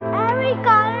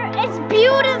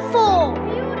beautiful.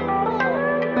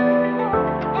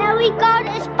 Every God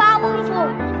is powerful.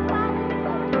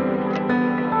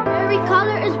 Every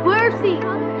color is worthy.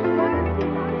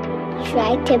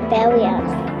 Try to bury us.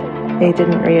 They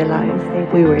didn't realize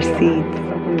we were seeds.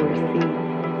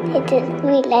 They didn't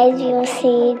realize we were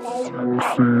seeds.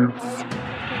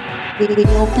 We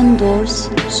open doors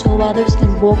so others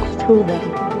can walk through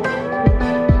them.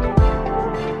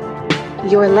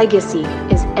 Your legacy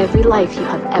is every life you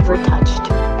have ever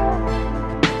touched.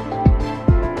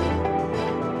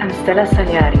 I'm Stella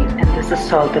Saliari, and this is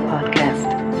Salt the Podcast.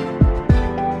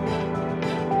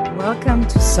 Welcome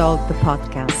to Salt the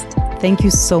Podcast. Thank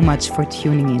you so much for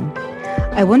tuning in.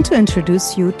 I want to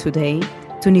introduce you today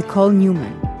to Nicole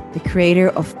Newman, the creator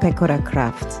of Pecora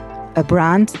Craft, a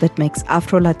brand that makes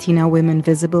Afro-Latina women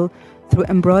visible through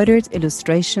embroidered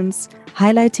illustrations,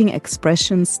 highlighting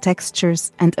expressions,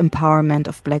 textures, and empowerment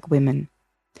of Black women.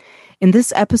 In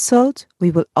this episode, we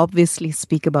will obviously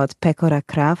speak about Pecora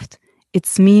Craft,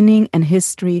 its meaning and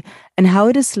history, and how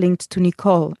it is linked to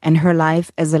Nicole and her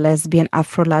life as a lesbian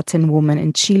Afro-Latin woman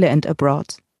in Chile and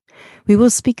abroad. We will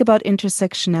speak about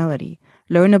intersectionality,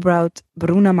 learn about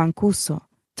Bruna Mancuso,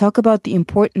 talk about the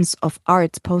importance of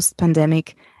art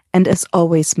post-pandemic, and as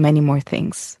always, many more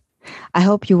things. I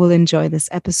hope you will enjoy this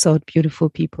episode, beautiful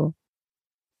people.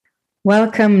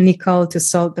 Welcome, Nicole, to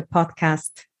Salt the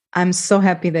Podcast. I'm so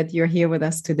happy that you're here with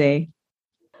us today.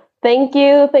 Thank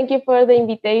you. Thank you for the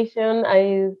invitation.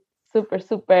 I'm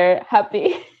super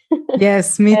happy.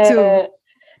 Yes, me too.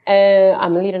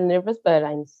 I'm a little nervous, but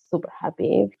I'm super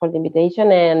happy for the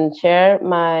invitation and share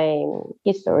my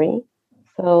history.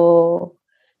 So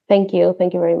thank you.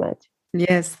 Thank you very much.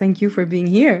 Yes, thank you for being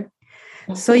here.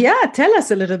 So tell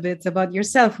us a little bit about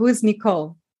yourself. Who is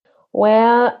Nicole?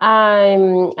 Well,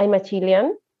 I'm a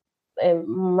Chilean.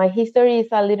 My history is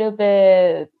a little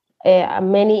bit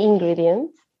many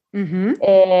ingredients.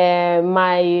 Mm-hmm.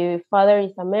 My father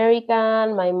is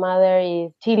American. My mother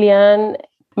is Chilean.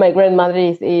 My grandmother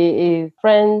is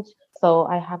French. So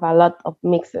I have a lot of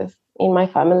mixes in my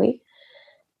family.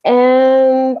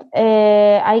 And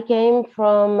I came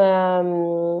from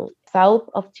south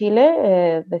of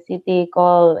Chile, the city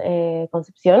called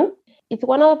Concepción. It's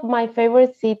one of my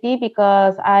favorite cities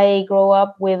because I grew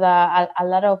up with a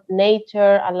lot of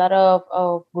nature, a lot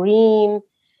of green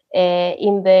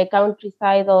in the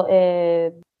countryside of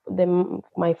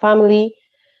my family.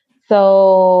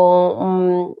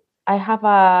 So I have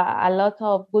a lot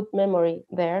of good memory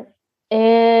there.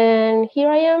 And here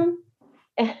I am.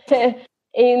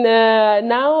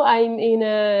 Now I'm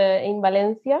in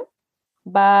Valencia,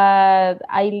 but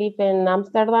I live in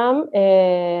Amsterdam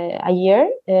a year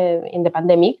in the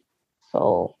pandemic.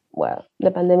 So, well,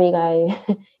 the pandemic,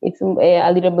 it's a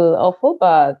little bit awful,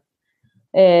 but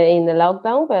in the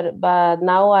lockdown. But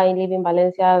now I live in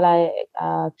Valencia like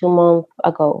 2 months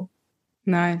ago.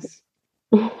 Nice.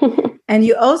 And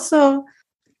you also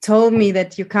told me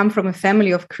that you come from a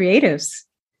family of creatives.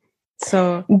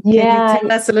 So can you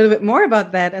tell us a little bit more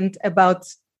about that and about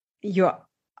your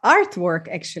artwork,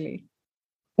 actually?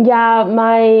 Yeah,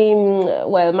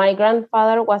 my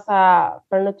grandfather was a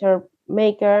furniture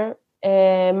maker.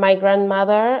 My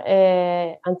grandmother,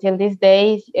 until this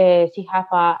day, she has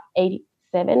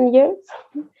 87 years.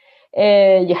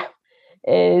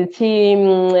 She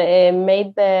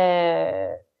made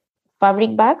the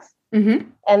fabric bags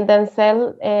and then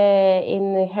sell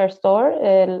in her store.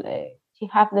 She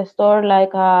have the store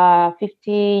like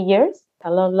 50 years, a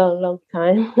long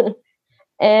time.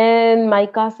 And my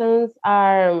cousins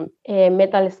are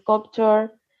metal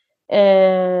sculpture,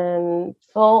 and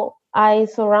so I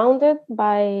surrounded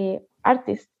by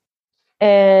artists.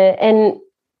 And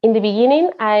in the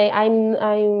beginning, I'm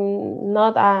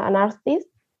not an artist,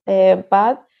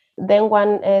 but then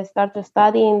when I start to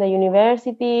study in the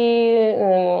university,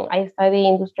 I study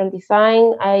industrial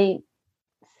design. I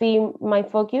see my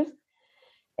focus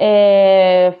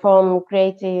from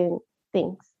creating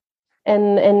things.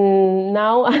 And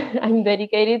now I'm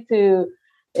dedicated to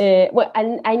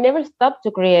I never stopped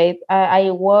to create.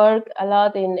 I work a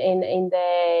lot in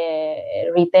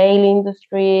the retail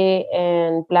industry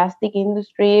and plastic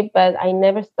industry, but I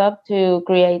never stopped to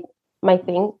create my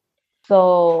thing.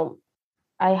 So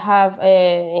I have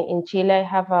in Chile, I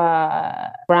have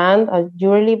a brand, a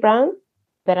jewelry brand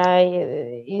that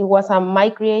it was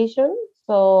my creation.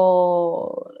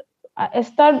 So I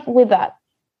start with that.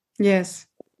 Yes.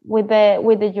 With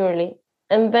the jewelry,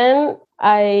 and then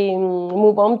I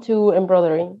move on to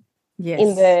embroidery. Yes.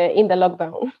 In the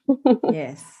lockdown.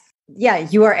 Yes. Yeah,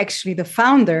 you are actually the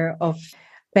founder of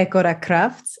Pecora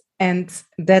Crafts, And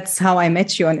that's how I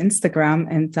met you on Instagram.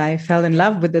 And I fell in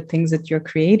love with the things that you're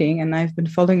creating. And I've been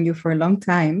following you for a long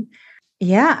time.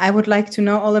 Yeah, I would like to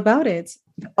know all about it.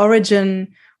 The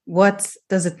origin, what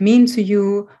does it mean to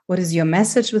you? What is your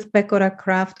message with Pecora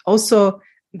Craft? Also,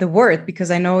 the word, because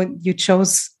I know you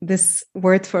chose this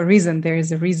word for a reason. There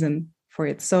is a reason for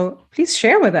it. So please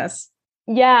share with us.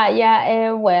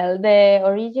 Yeah. Well, the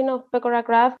origin of Pecora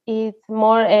Craft is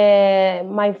more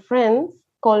my friends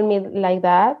call me like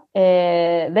that.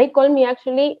 They call me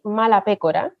actually Mala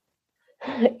Pecora.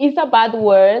 It's a bad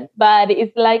word, but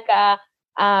it's like a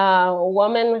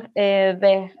woman.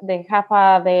 They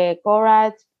have the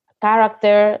courage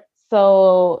character,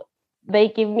 so they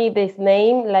give me this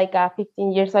name like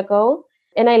 15 years ago,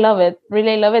 and I love it.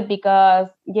 Really love it because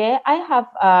I have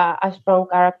a strong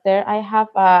character. I have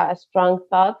a strong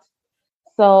thoughts.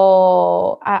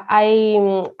 So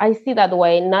I see that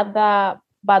way, not the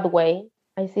bad way.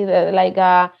 I see that like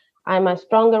I'm a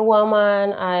stronger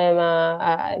woman. I'm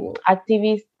an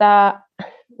activista.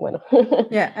 Bueno.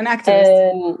 Yeah, an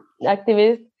activist.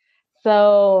 Activist.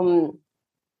 So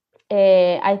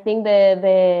I think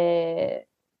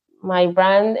my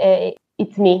brand,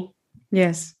 it's me.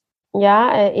 Yes.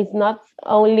 Yeah, it's not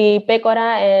only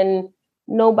Pecora and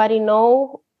nobody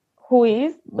know who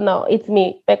is. No, it's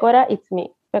me. Pecora, it's me.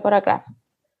 Pecora Craft.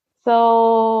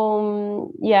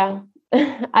 So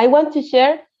I want to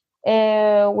share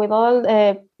with all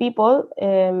people,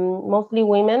 mostly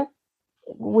women,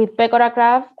 with Pecora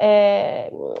Craft, the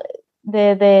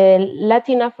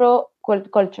Latin Afro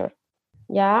culture.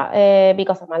 Yeah,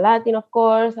 because I'm a Latin, of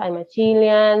course. I'm a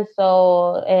Chilean,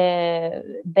 so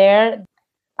there,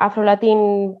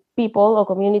 Afro-Latin people or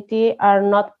community are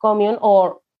not common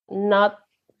or not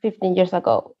 15 years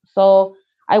ago. So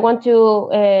I want to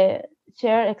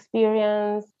share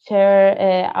experience,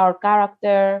 share our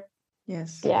character.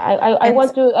 Yes. Yeah, I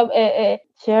want to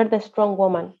share the strong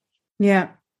woman. Yeah.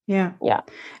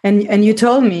 And you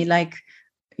told me like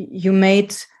you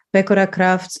made Pecora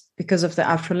Craft because of the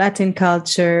Afro-Latin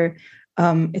culture.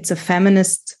 It's a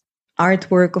feminist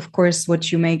artwork, of course.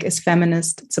 What you make is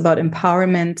feminist. It's about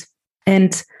empowerment.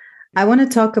 And I want to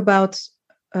talk about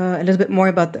a little bit more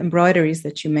about the embroideries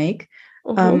that you make.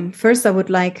 Mm-hmm. First, I would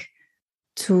like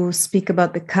to speak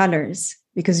about the colors,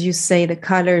 because you say the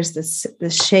colors, the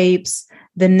shapes,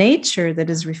 the nature that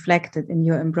is reflected in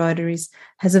your embroideries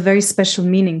has a very special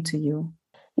meaning to you.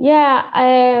 Yeah.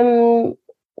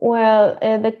 Well,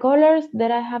 the colors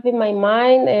that I have in my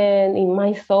mind and in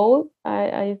my soul,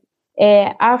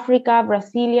 Africa,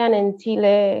 Brazilian, and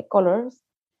Chile colors,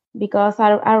 because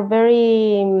are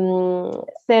very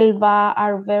selva,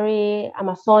 are very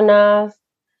Amazonas,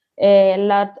 a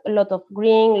lot of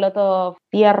green, lot of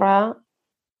tierra,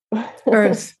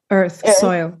 earth,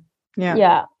 soil.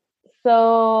 Yeah.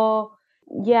 So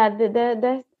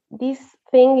this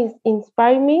thing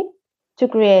inspired me to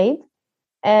create.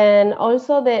 And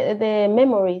also the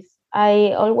memories.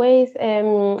 I always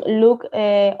look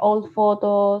old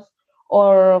photos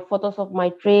or photos of my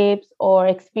trips or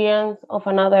experience of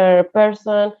another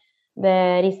person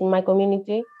that is in my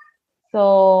community.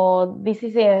 So this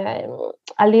is a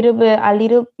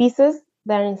little pieces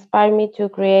that inspire me to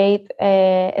create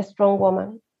a strong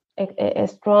woman, a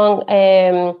strong.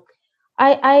 I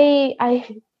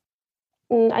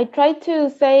try to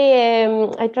say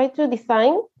I try to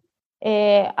design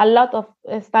a lot of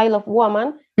style of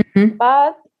woman, mm-hmm.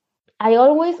 but I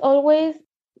always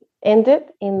ended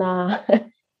in a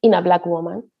in a black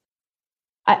woman.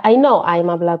 I know I'm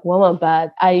a black woman,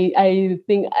 but I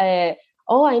think I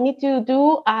need to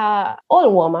do a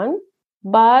all woman.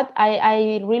 But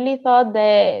I really thought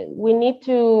that we need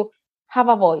to have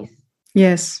a voice.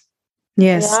 Yes.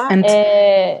 Yeah, and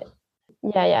I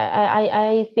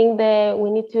think that we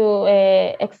need to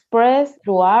express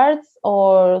through arts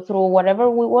or through whatever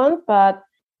we want, but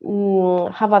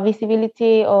have a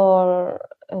visibility or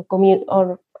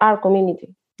our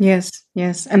community. Yes,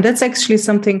 and that's actually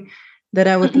something that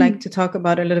I would like to talk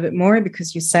about a little bit more,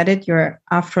 because you said it. You're an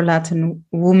Afro-Latin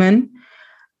woman,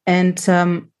 and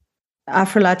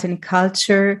Afro-Latin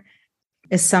culture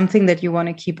is something that you want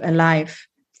to keep alive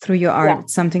through your art. Yeah.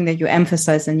 It's something that you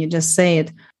emphasize, and you just say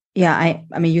it. Yeah, I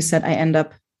mean, you said I end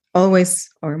up always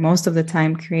or most of the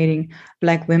time creating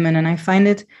Black women. And I find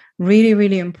it really,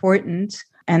 really important.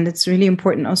 And it's really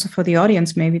important also for the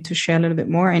audience maybe to share a little bit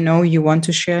more. I know you want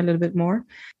to share a little bit more.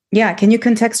 Yeah, can you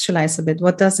contextualize a bit?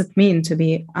 What does it mean to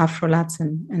be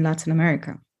Afro-Latin in Latin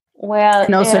America? Well,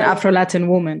 and also an Afro-Latin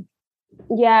woman.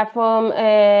 Yeah, from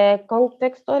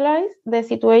contextualize the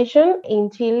situation in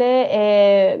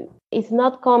Chile, it's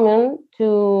not common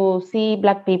to see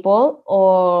Black people,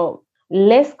 or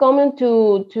less common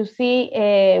to see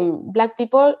black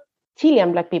people,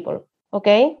 Chilean black people.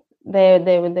 Okay,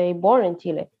 they born in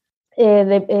Chile.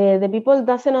 The people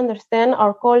doesn't understand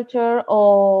our culture,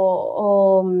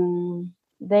 or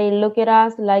they look at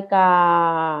us like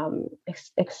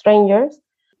strangers.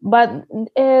 But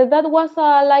that was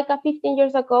like 15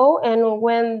 years ago, and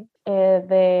when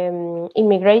the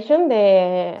immigration,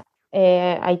 the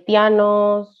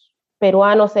Haitianos,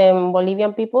 Peruanos, and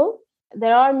Bolivian people,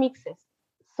 there are mixes.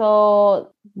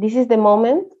 So this is the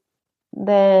moment.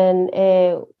 Then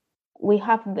we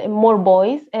have more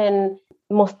voice and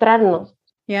mostrarnos.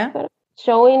 Yeah.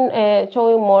 Showing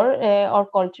more our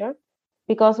culture,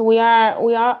 because we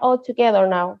are all together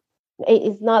now.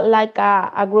 It's not like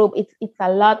a group. It's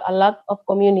a lot of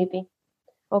community.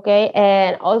 Okay,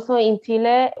 and also in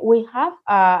Chile we have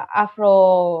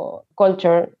Afro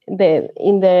culture in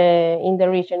the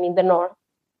region in the north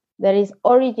that is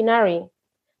originary.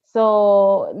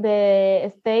 So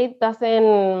the state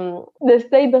doesn't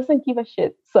give a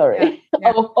shit. Sorry,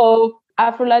 yeah. of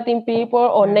Afro-Latin people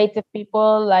or native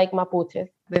people like Mapuches.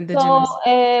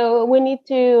 So we need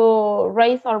to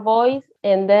raise our voice,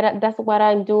 and that's what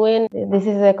I'm doing. This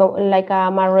is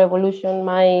my revolution,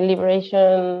 my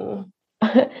liberation.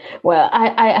 Well,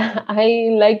 I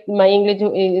like my English.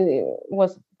 It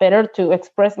was better to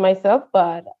express myself,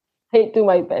 but I do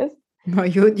my best. No,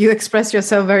 you express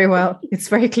yourself very well. It's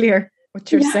very clear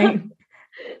what you're saying.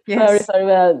 Yes. Sorry,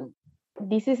 but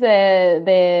this is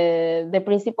the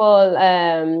principal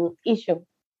issue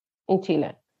in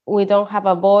Chile. We don't have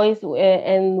a voice,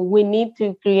 and we need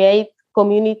to create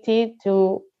community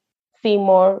to see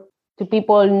more, to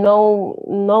people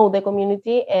know the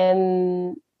community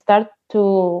and start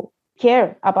to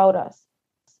care about us.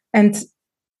 And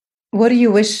what do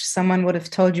you wish someone would have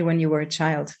told you when you were a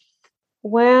child?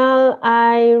 Well,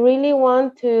 I really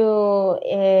want to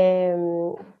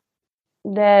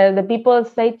the people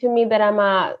say to me that I'm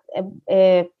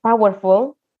a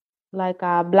powerful, like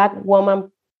a black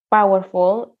woman,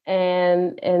 powerful,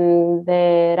 and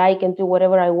that I can do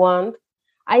whatever I want.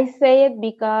 I say it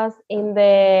because in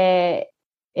the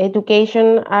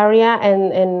education area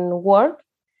and work,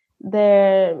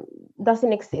 there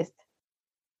doesn't exist.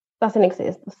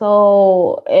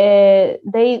 So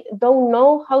they don't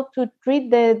know how to treat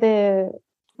the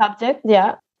subject.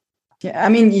 Yeah. I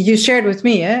mean, you shared with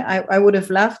me, I would have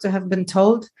loved to have been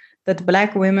told that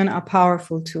Black women are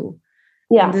powerful too.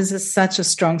 Yeah. And this is such a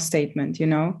strong statement,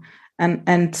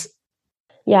 and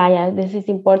yeah, this is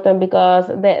important, because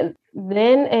then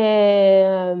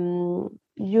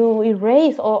you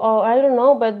erase, or I don't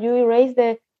know, but you erase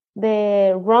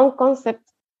the wrong concept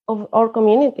of our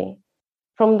community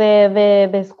from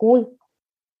the school.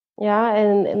 Yeah,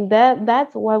 and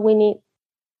that's what we need.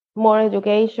 More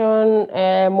education,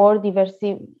 more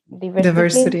diversity.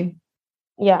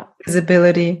 Yeah.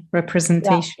 Visibility,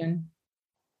 representation.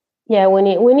 Yeah, we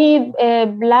need a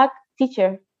black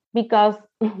teacher, because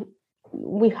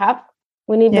we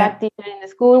need black teacher in the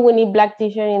school, we need black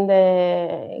teacher in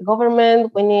the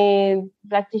government, we need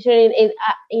black teacher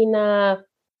in a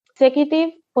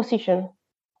executive position,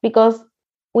 because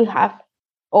we have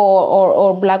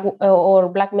or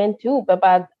black men too,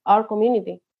 but our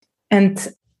community.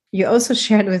 And you also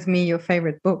shared with me your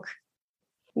favorite book.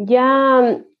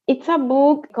 Yeah, it's a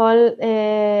book called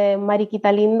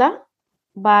Mariquita Linda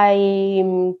by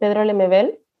Pedro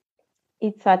Lemebel.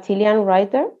 It's a Chilean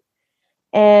writer,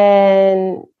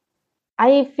 and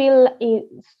I feel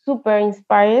super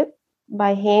inspired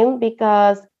by him,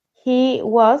 because he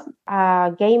was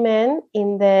a gay man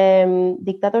in the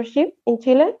dictatorship in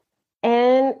Chile,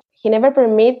 and he never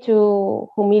permitted to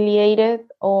humiliate it,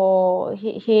 or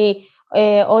he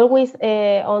always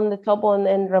on the top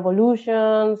in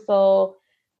revolution. So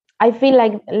I feel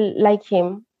like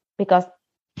him, because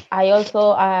I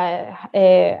also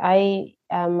I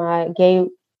am a gay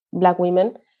black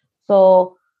woman.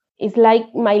 So it's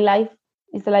like my life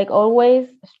is like always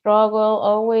struggle,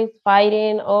 always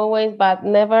fighting, always, but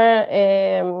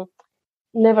never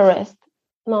rest.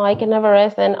 No, I can never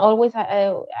rest, and always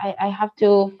I have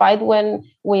to fight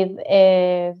with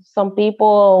some people,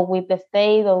 or with the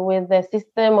state, or with the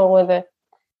system, or with the,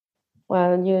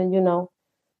 well, you know.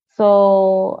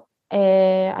 So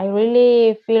I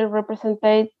really feel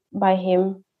represented by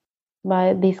him,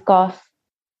 by this cause,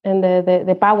 and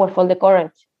the powerful, the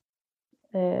courage,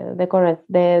 him,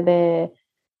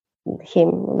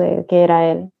 que era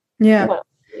él. Yeah. Well,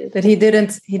 that he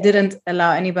didn't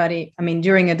allow anybody, I mean,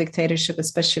 during a dictatorship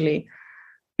especially,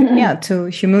 to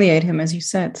humiliate him, as you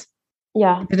said.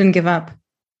 Yeah. He didn't give up.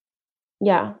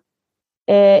 Yeah.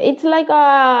 It's like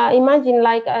imagine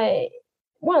like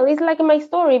well, it's like my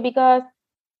story because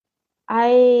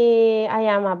I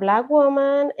am a Black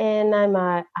woman and I'm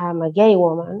a gay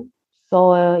woman.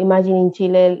 So imagine in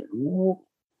Chile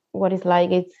what it's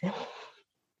like. It's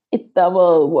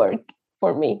double work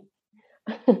for me.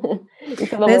 It's a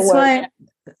double That's work. why,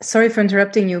 sorry for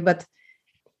interrupting you, but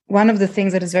one of the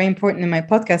things that is very important in my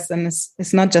podcast, and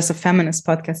it's not just a feminist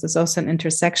podcast, it's also an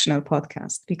intersectional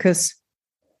podcast, because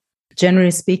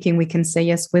generally speaking, we can say,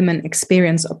 yes, women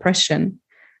experience oppression,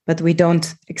 but we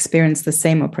don't experience the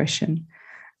same oppression.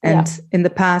 And in the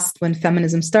past, when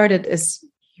feminism started, as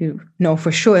you know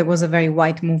for sure, it was a very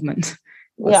white movement.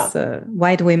 It was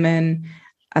white women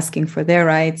asking for their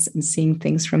rights and seeing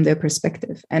things from their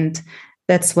perspective. And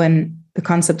that's when the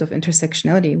concept of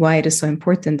intersectionality, why it is so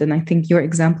important. And I think your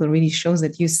example really shows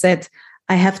it. You said,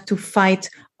 I have to fight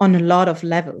on a lot of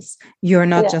levels. You're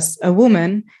not just a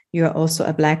woman, you're also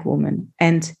a Black woman,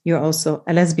 and you're also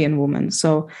a lesbian woman.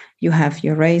 So you have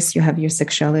your race, you have your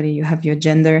sexuality, you have your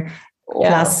gender,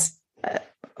 plus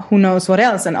who knows what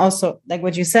else. And also, like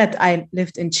what you said, I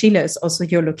lived in Chile, is also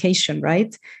your location,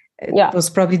 right? It was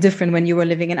probably different when you were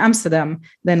living in Amsterdam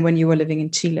than when you were living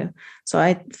in Chile. So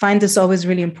I find this always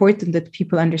really important that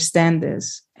people understand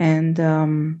this. And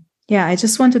I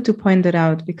just wanted to point that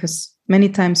out because many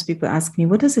times people ask me,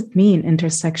 what does it mean,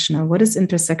 intersectional? What is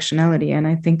intersectionality? And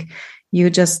I think you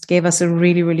just gave us a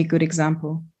really, really good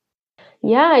example.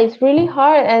 Yeah, it's really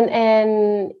hard.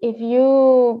 And if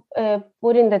you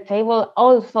put in the table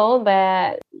also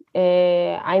that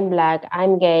I'm Black,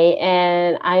 I'm gay,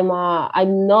 and I'm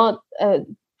not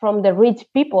from the rich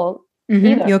people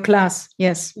either. Your class,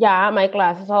 yes. Yeah, my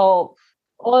class. So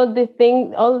all these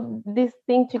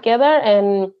things together,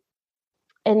 and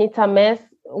it's a mess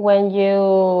when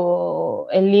you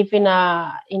live in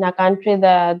a country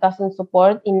that doesn't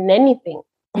support in anything.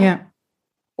 Yeah.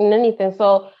 In anything.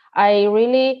 So I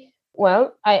really,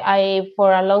 I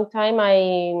for a long time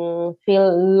I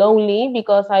feel lonely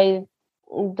because I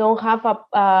don't have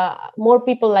more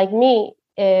people like me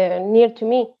near to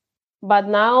me. But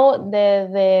now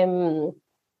the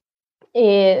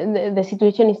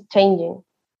situation is changing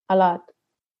a lot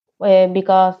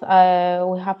because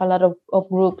we have a lot of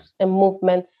groups and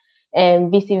movement and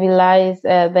visibilize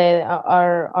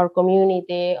our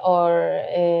community or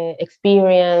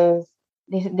experience.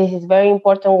 This is very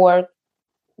important work.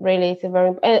 Really, it's a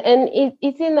very and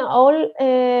it's in all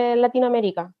Latin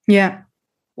America. Yeah,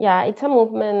 it's a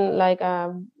movement, like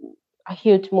a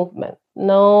huge movement.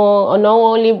 No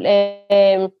only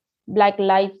Black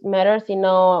Lives Matters.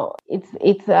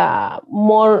 It's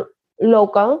more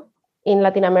local in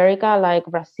Latin America, like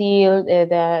Brazil.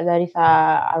 There is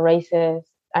a racist.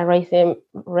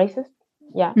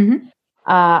 Yeah,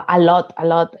 a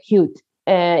lot, huge.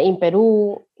 In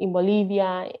Peru, in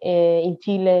Bolivia, in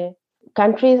Chile,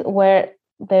 countries where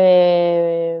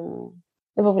the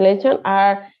population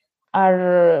are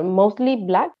mostly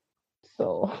Black.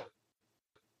 So,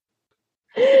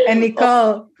 and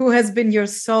Nicole, who has been your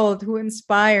soul? Who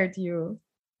inspired you?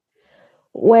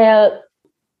 Well,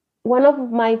 one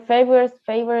of my favorite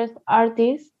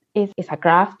artists is a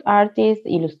craft artist,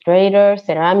 illustrator,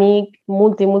 ceramic,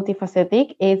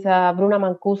 multifaceted. Is Bruna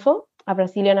Mancuso, a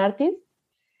Brazilian artist.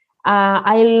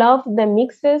 I love the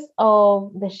mixes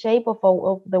of the shape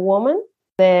of the woman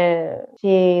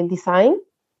she designed,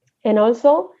 and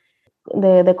also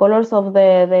the colors of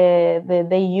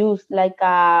they use, like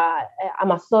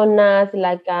Amazonas,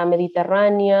 like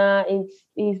Mediterranean.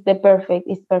 It's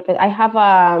perfect. I have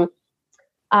a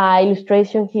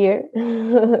illustration here,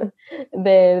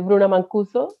 the Bruna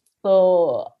Mancuso.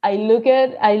 So I look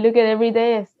at every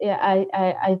day.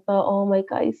 I thought, oh my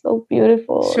God, it's so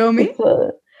beautiful. Show me.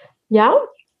 Yeah.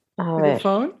 With the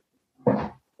phone.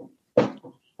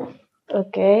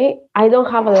 Okay. I don't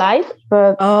have a light,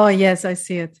 but oh yes, I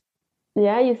see it.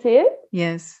 Yeah, you see it?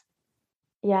 Yes.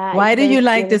 Yeah. Why do you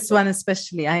like this one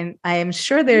especially? I am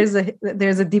sure there's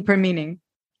a deeper meaning.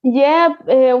 Yeah.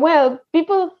 Well,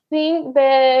 people think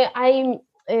that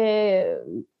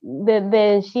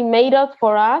that she made it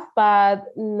for us, but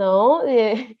no.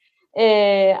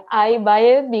 I buy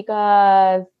it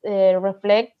because it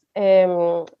reflects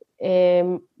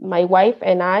my wife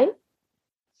and I.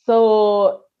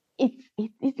 So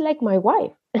it's like my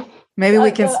wife. Maybe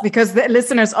we can, because the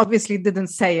listeners obviously didn't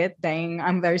say it. Dang,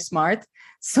 I'm very smart.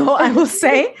 So I will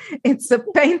say it's a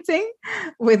painting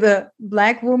with a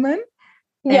Black woman.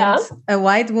 Yeah. And a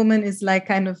white woman is like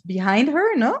kind of behind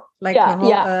her, no? Like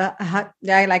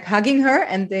like hugging her,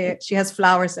 and she has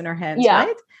flowers in her hands,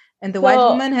 right? And the white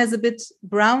woman has a bit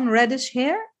brown reddish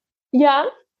hair. Yeah.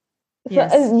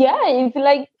 Yes. So, it's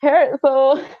like her.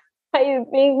 So I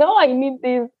think, no, I need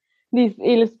this this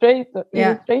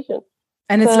illustration.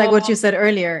 And it's like what you said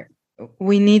earlier.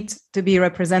 We need to be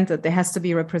represented. There has to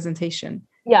be representation.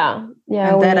 Yeah.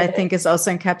 And that I think is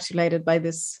also encapsulated by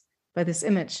this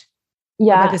image.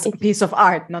 Yeah. By this piece of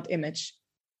art, not image.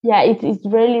 Yeah, it's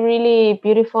really, really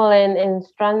beautiful and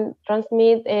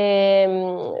transmit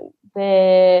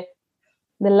the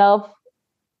love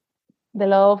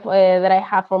that I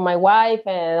have for my wife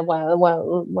and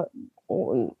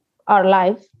our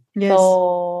lives. Yes.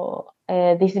 So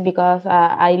this is because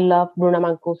I love Bruna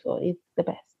Mancuso. It's the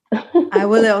best. I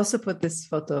will also put this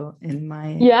photo in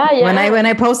my when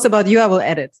I post about you, I will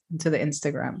add it into the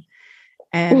Instagram.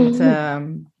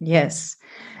 And yes,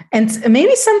 and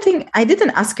maybe something I didn't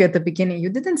ask you at the beginning. You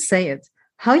didn't say it.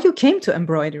 How you came to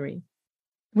embroidery?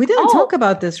 We didn't talk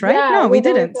about this, right? Yeah, no, we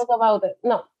didn't talk about it.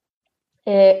 No.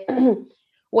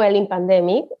 Well, in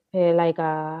pandemic, like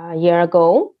a year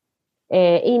ago,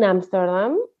 in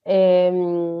Amsterdam,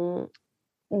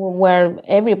 where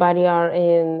everybody are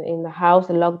in the house,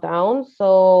 lockdown.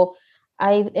 So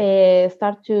I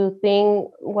start to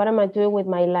think, what am I doing with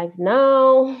my life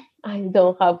now? I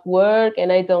don't have work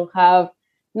and I don't have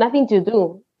nothing to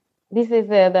do. This is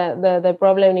the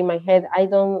problem in my head. I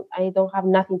don't have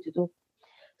nothing to do.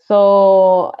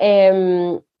 So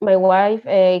my wife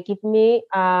gave me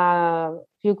a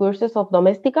few courses of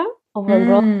domestica, of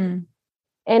embroidery.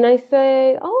 And I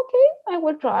said, okay, I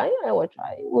will try.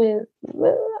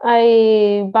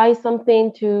 I buy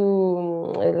something to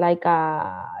like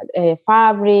a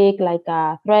fabric, like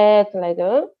a thread,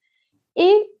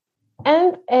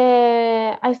 and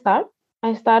I start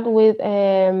with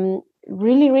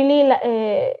really, really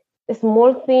a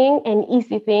small thing, an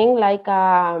easy thing, like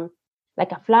a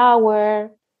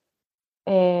flower,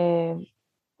 and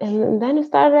then I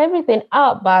started everything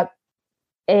up. But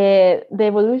the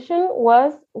evolution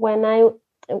was when I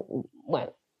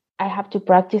have to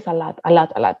practice a lot.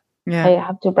 Yeah. I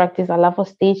have to practice a lot of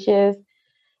stitches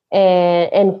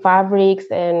and fabrics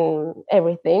and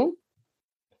everything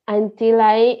until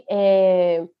I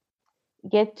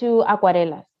get to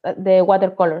acuarelas, the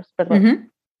watercolors.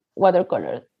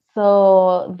 Watercolors.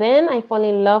 So then I fall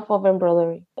in love of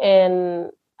embroidery, and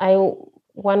I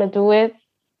want to do it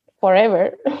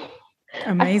forever.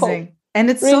 Amazing. And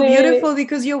it's really, so beautiful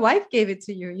because your wife gave it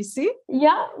to you, you see?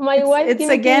 Yeah, my wife. It's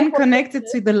again connected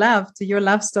to the love, to your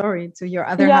love story, to your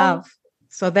other half.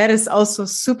 So that is also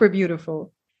super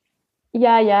beautiful.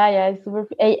 Yeah. Super.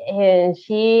 And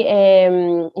she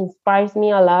inspires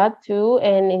me a lot too,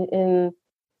 and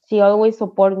she always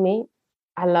supports me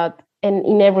a lot, and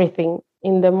in everything,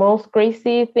 in the most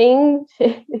crazy thing,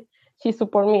 she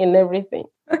supports me in everything.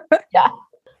 Yeah.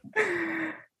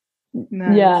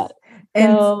 Nice. Yeah.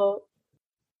 And so,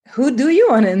 who do you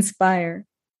want to inspire?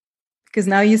 Because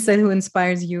now you said who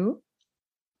inspires you.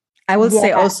 I will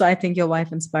say also, I think your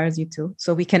wife inspires you too.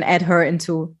 So we can add her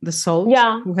into the salt,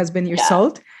 who has been your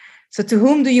salt. So to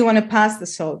whom do you want to pass the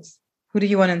salt? Who do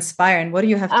you want to inspire? And what do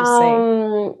you have to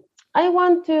say? I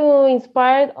want to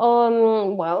inspire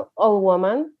all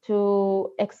women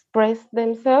to express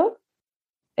themselves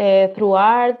through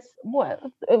arts,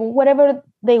 whatever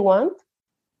they want.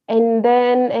 And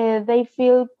then they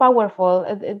feel powerful.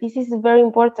 This is very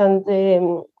important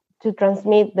to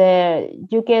transmit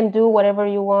you can do whatever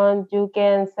you want. You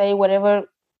can say whatever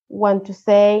you want to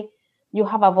say. You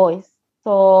have a voice.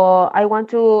 So I want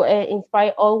to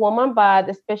inspire all women, but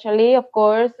especially, of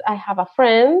course, I have a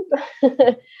friend.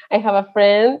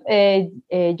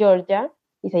 Georgia.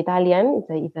 It's Italian.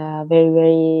 It's a very,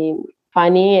 very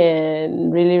funny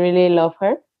and really, really love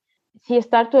her. She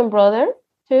started to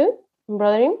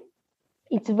embroidering.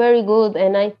 It's very good,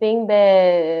 and I think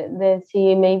that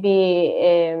she maybe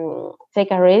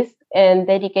take a risk and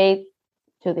dedicate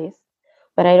to this.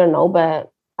 But I don't know. But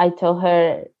I tell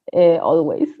her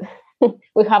always.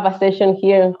 We have a session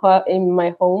here in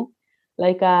my home,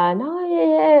 like do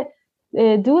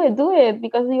it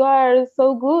because you are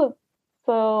so good.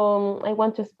 So I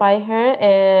want to inspire her,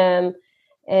 and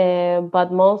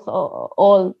but most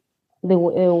all the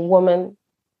women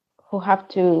who have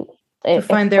to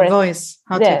find their voice,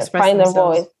 how to express themselves. Their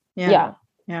voice. Yeah.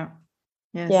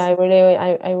 Yes. Yeah, I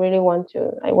really want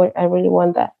to. I really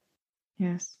want that.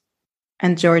 Yes.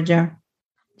 And Georgia,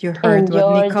 you heard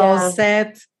what Nicole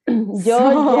said.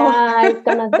 Georgia is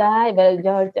gonna die, but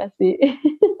Georgia, see.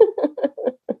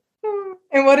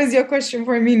 And what is your question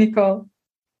for me, Nicole?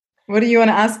 What do you want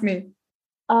to ask me?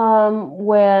 I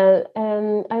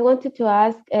wanted to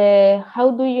ask,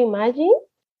 how do you imagine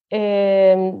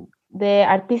the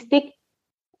artistic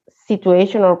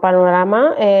situation or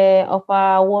panorama of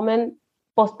a woman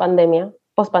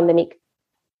post-pandemic?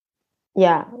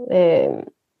 Yeah.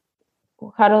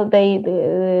 how do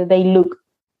they look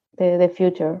the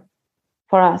future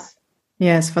for us.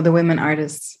 Yes, for the women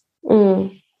artists.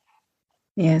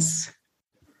 Yes.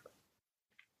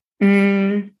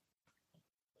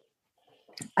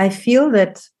 I feel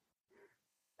that,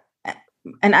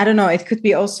 and I don't know, it could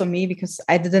be also me because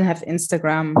I didn't have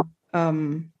Instagram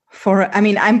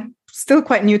I'm still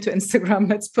quite new to Instagram,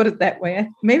 let's put it that way.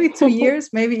 Maybe 2 years,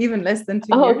 maybe even less than 2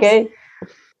 years. Okay.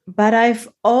 But I've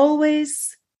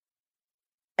always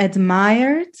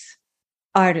admired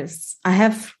artists. I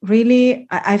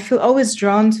feel always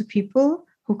drawn to people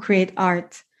who create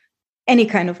art, any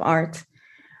kind of art.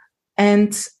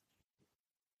 And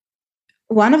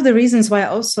one of the reasons why I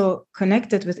also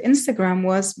connected with Instagram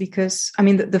was because,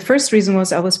 the first reason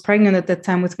was I was pregnant at that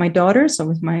time with my daughter, so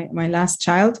with my last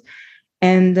child.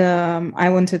 And I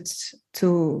wanted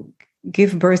to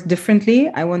give birth differently.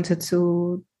 I wanted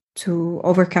to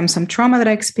overcome some trauma that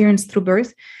I experienced through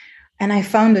birth. And I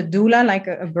found a doula, like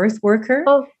a birth worker.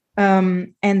 Oh.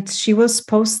 And she was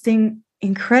posting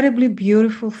incredibly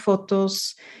beautiful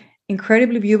photos,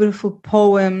 incredibly beautiful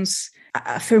poems,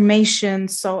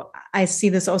 affirmations. So I see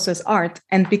this also as art.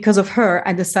 And because of her,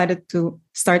 I decided to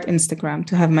start Instagram,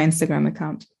 to have my Instagram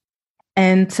account.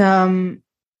 And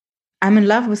I'm in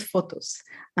love with photos.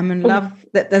 I'm in love.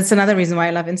 That's another reason why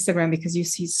I love Instagram, because you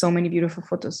see so many beautiful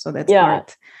photos. So that's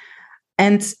art.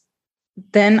 And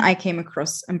then I came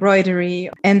across embroidery.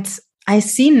 And I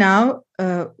see now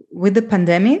with the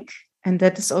pandemic, and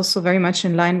that is also very much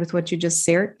in line with what you just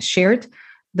shared,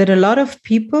 that a lot of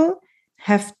people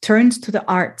have turned to the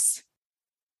arts.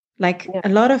 A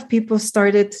lot of people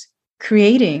started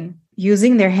creating,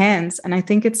 using their hands. And I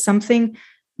think it's something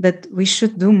that we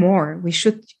should do more. We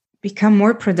should become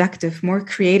more productive, more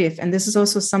creative. And this is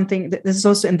also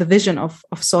in the vision of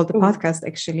Salt the podcast,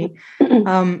 actually.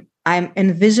 I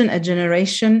envision a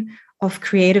generation of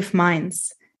creative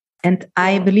minds. And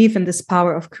I believe in this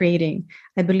power of creating.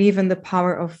 I believe in the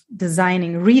power of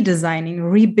designing,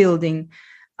 redesigning, rebuilding,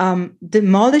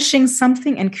 demolishing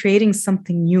something and creating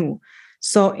something new.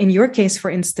 So in your case,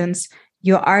 for instance,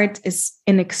 your art is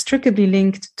inextricably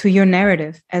linked to your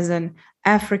narrative as an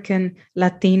African,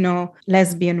 Latino,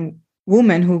 lesbian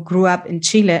woman who grew up in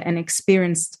Chile and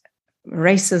experienced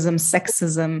racism,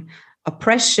 sexism,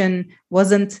 oppression,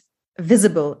 wasn't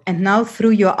visible. And now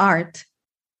through your art,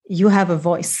 you have a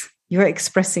voice. You're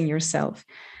expressing yourself.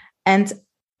 And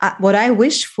what I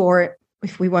wish for,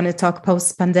 if we want to talk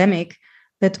post-pandemic,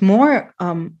 that more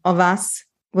of us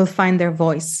will find their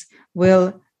voice,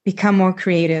 will become more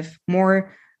creative,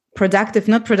 more productive,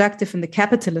 not productive in the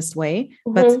capitalist way,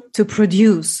 but to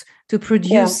produce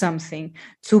something,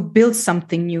 to build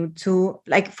something new,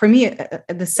 for me,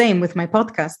 the same with my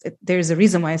podcast. There's a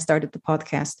reason why I started the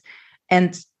podcast.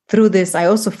 And through this, I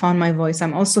also found my voice.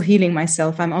 I'm also healing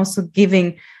myself. I'm also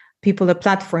giving people a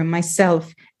platform,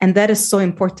 myself. And that is so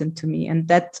important to me. And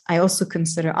that I also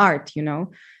consider art,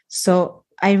 So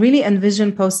I really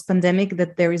envision post-pandemic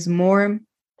that there is more,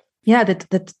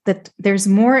 that there's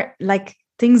more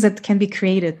things that can be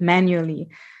created manually,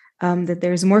 that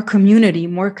there's more community,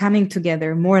 more coming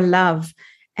together, more love,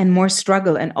 and more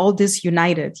struggle, and all this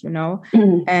united,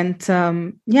 And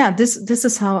this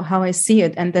is how I see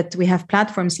it, and that we have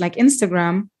platforms like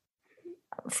Instagram,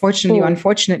 fortunately or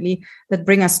unfortunately, that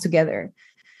bring us together.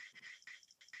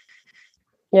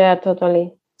 Yeah,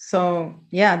 totally. So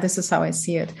this is how I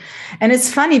see it. And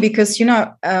it's funny because,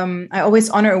 I always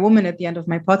honor a woman at the end of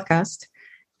my podcast.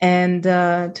 And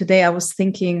today I was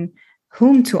thinking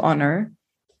whom to honor.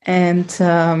 And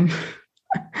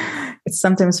it's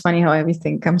sometimes funny how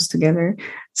everything comes together.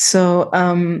 So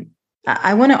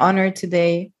I want to honor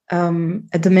today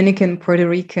a Dominican, Puerto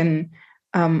Rican,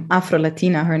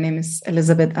 Afro-Latina. Her name is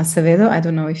Elizabeth Acevedo. I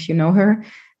don't know if you know her.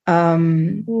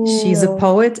 She's a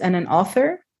poet and an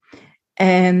author.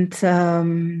 And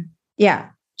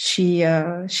she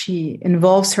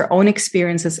involves her own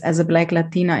experiences as a Black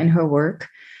Latina in her work.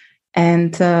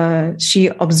 And she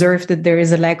observed that there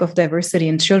is a lack of diversity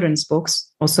in children's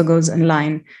books, also goes in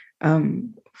line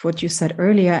with what you said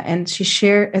earlier. And she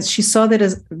saw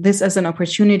this as an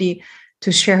opportunity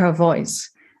to share her voice.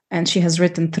 And she has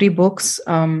written 3 books.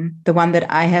 The one that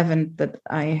I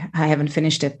haven't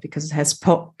finished it because it has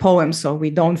poems. So we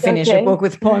don't finish a book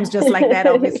with poems just like that,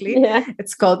 obviously.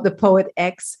 It's called The Poet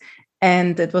X.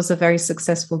 And it was a very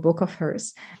successful book of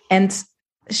hers. And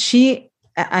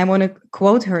I want to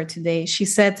quote her today. She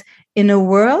said, "In a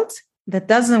world that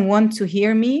doesn't want to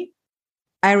hear me,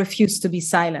 I refuse to be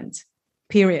silent,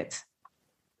 period.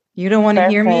 You don't want to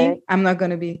hear me? I'm not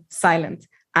going to be silent.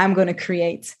 I'm going to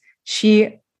create."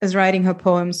 She is writing her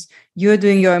poems. You're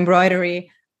doing your embroidery.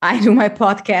 I do my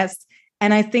podcast.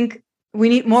 And I think we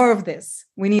need more of this.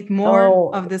 We need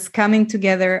more of this coming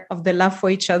together, of the love for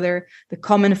each other, the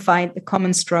common fight, the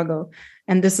common struggle.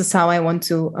 And this is how I want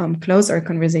to close our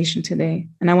conversation today.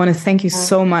 And I want to thank you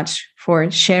so much for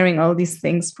sharing all these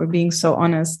things, for being so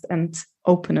honest and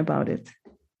open about it.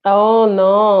 Oh,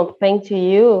 no. Thank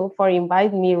you for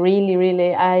inviting me. Really,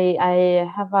 really. I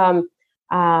have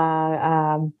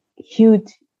a huge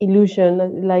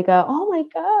illusion, like, oh my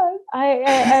God,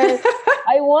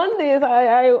 I want this.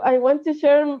 I want to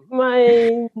share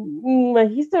my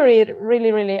history.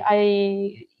 Really, really.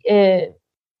 I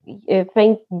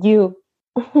thank you.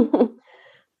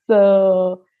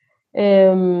 So,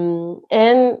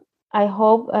 and I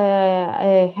hope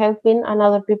helping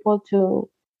another people to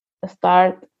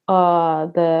start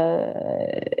or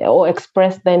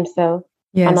express themselves.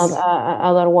 Yes.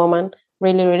 Another woman.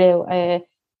 Really, really.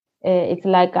 It's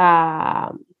like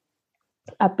a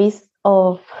piece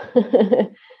of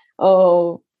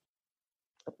of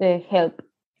the help.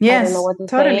 Yes, I don't know what to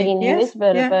totally. say in English,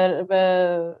 but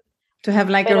to have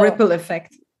like a ripple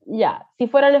effect. Yeah, si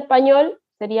fuera en español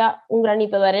sería un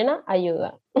granito de arena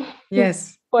ayuda.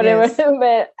 Yes. Whatever, yes.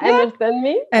 But understand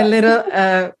me? A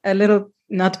little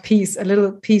not piece, a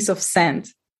little piece of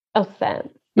sand. Of sand.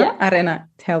 No? Yeah. Arena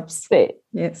helps. Sí.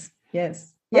 Yes.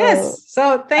 Yes. Yes.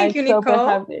 So thank you,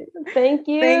 Nicole. Thank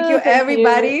you. Thank you,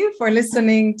 everybody, for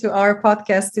listening to our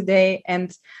podcast today.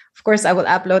 And of course, I will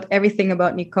upload everything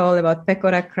about Nicole, about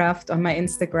Pecora Craft on my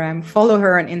Instagram. Follow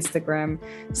her on Instagram.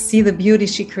 See the beauty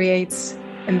she creates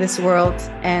in this world.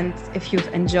 And if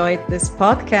you've enjoyed this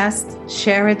podcast,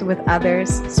 share it with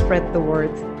others, spread the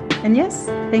word. And yes,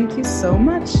 thank you so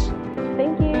much.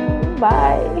 Thank you.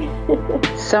 Bye.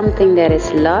 Something that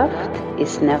is loved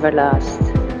is never lost.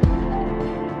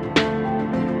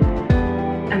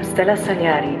 I'm Stella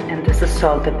Sagliari, and this is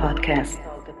Salt the Podcast.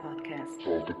 Salt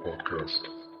the Podcast.